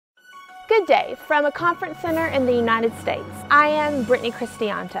Good day from a conference center in the United States. I am Brittany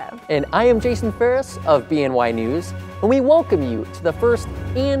Cristianto. And I am Jason Ferris of BNY News, and we welcome you to the first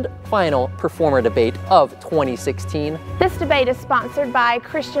and final performer debate of 2016. This debate is sponsored by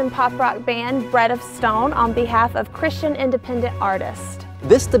Christian pop rock band Bread of Stone on behalf of Christian independent artists.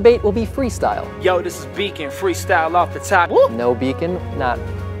 This debate will be freestyle. Yo, this is Beacon, freestyle off the top. Woo! No Beacon, not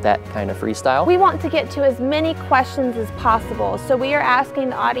that kind of freestyle. We want to get to as many questions as possible, so we are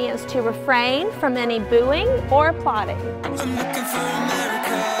asking the audience to refrain from any booing or applauding. I'm looking for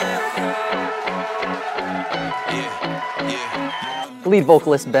America. Yeah. Lead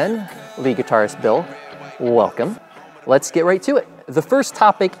vocalist Ben, lead guitarist Bill, welcome. Let's get right to it. The first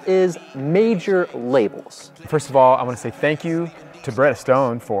topic is major labels. First of all, I want to say thank you to Bread of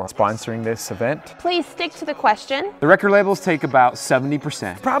Stone for sponsoring this event. Please stick to the question. The record labels take about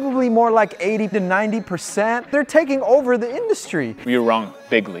 70%. Probably more like 80 to 90%. They're taking over the industry. You're wrong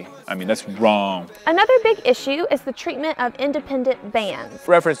bigly. I mean, that's wrong. Another big issue is the treatment of independent bands.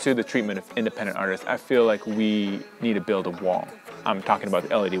 Reference to the treatment of independent artists, I feel like we need to build a wall. I'm talking about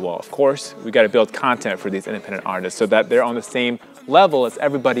the LED wall. Of course, we got to build content for these independent artists so that they're on the same level as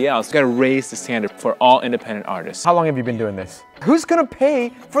everybody else. We got to raise the standard for all independent artists. How long have you been doing this? Who's gonna pay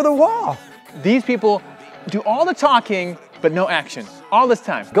for the wall? These people do all the talking, but no action, all this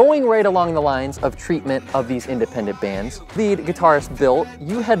time. Going right along the lines of treatment of these independent bands, lead guitarist Bill,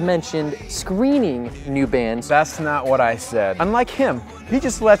 you had mentioned screening new bands. That's not what I said. Unlike him, he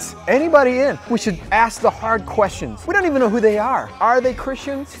just lets anybody in. We should ask the hard questions. We don't even know who they are. Are they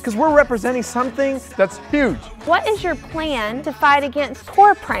Christians? Because we're representing something that's huge. What is your plan to fight against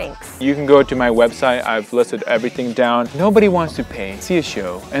tour pranks? You can go to my website. I've listed everything down. Nobody wants to pay, see a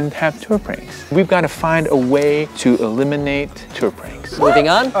show, and have tour pranks. We've got to find a way to eliminate tour pranks. Moving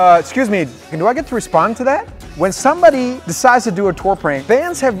on. Excuse me, do I get to respond to that? When somebody decides to do a tour prank,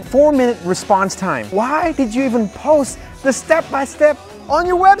 bands have 4-minute response time. Why did you even post the step-by-step on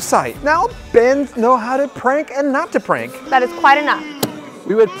your website? Now bands know how to prank and not to prank. That is quite enough.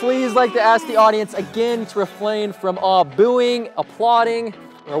 We would please like to ask the audience again to refrain from all booing, applauding,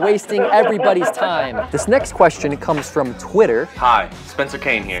 or wasting everybody's time. This next question comes from Twitter. Hi, Spencer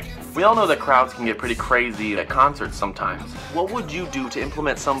Kane here. We all know that crowds can get pretty crazy at concerts sometimes. What would you do to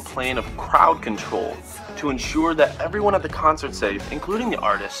implement some plan of crowd control to ensure that everyone at the concert's safe, including the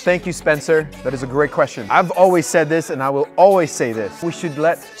artists? Thank you, Spencer. That is a great question. I've always said this and I will always say this. We should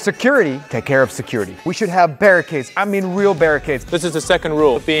let security take care of security. We should have barricades. I mean real barricades. This is the second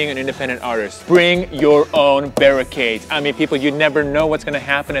rule of being an independent artist. Bring your own barricades. I mean, people, you never know what's going to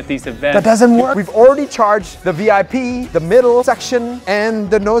happen at these events. That doesn't work. We've already charged the VIP, the middle section, and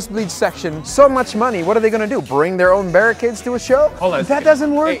the nosebleed section so much money. What are they going to do? Bring their own barricades to a show? Hold on. That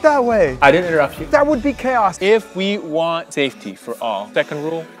doesn't work that way. I didn't interrupt you. That would be chaos. If we want safety for all, second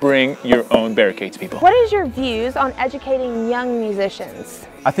rule, bring your own barricades, people. What is your views on educating young musicians?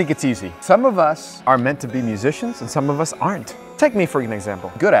 I think it's easy. Some of us are meant to be musicians and some of us aren't. Take me for an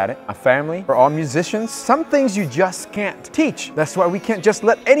example. Good at it. A family. We're all musicians. Some things you just can't teach. That's why we can't just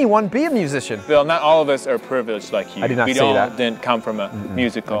let anyone be a musician. Bill, not all of us are privileged like you. I did not we say that. didn't come from a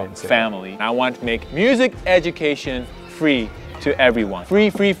musical family. I want to make music education free to everyone. Free,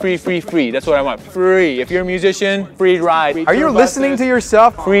 free, free, free, free. That's what I want. Free. If you're a musician, free ride. Free Are you listening to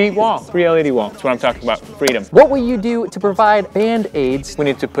yourself? Free wall. Free LED wall. That's what I'm talking about. Freedom. What will you do to provide band aids? We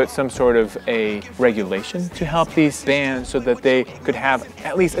need to put some sort of a regulation to help these bands so that they could have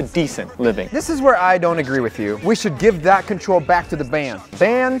at least a decent living. This is where I don't agree with you. We should give that control back to the band.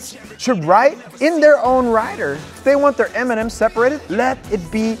 Bands should write in their own writer. If they want their M&M separated, let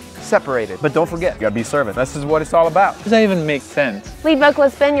it be separated. But don't forget, you gotta be servant. This is what it's all about. Does that even make sense? Lead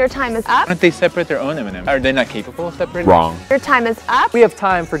vocalist Ben, your time is up. Aren't they separate their own M&M? Are they not capable of separating? Wrong. Your time is up. We have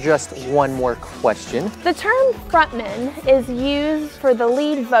time for just one more question. The term frontman is used for the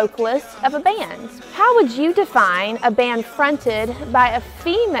lead vocalist of a band. How would you define a band fronted by a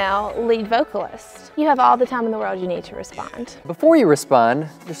female lead vocalist? You have all the time in the world you need to respond. Before you respond,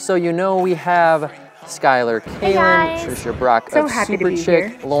 just so you know, we have Skylar, Hey Kaylin, guys. Trisha Brock So of happy to Super be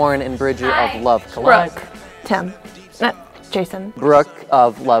Chick, here. Lauren and Bridget Hi. of Love Collide, Brooke, Tim, Jason. Brooke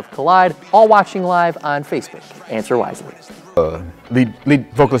of Love Collide, all watching live on Facebook. Answer wisely.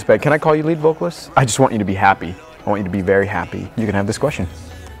 Lead vocalist Ben, can I call you lead vocalist? I just want you to be happy. I want you to be very happy. You can have this question.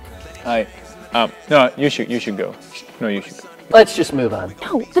 Hi. No, you should go. No, you should go. Let's just move on.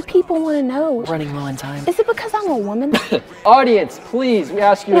 No, the people want to know. Running low on time. Is it because I'm a woman? Audience, please, we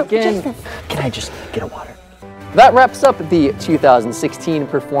ask you No, again. Jason. Can I just get a water? That wraps up the 2016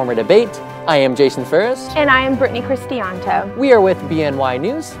 Performer Debate. I am Jason Ferris. And I am Brittany Cristianto. We are with BNY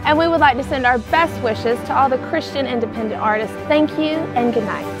News. And we would like to send our best wishes to all the Christian independent artists. Thank you and good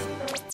night.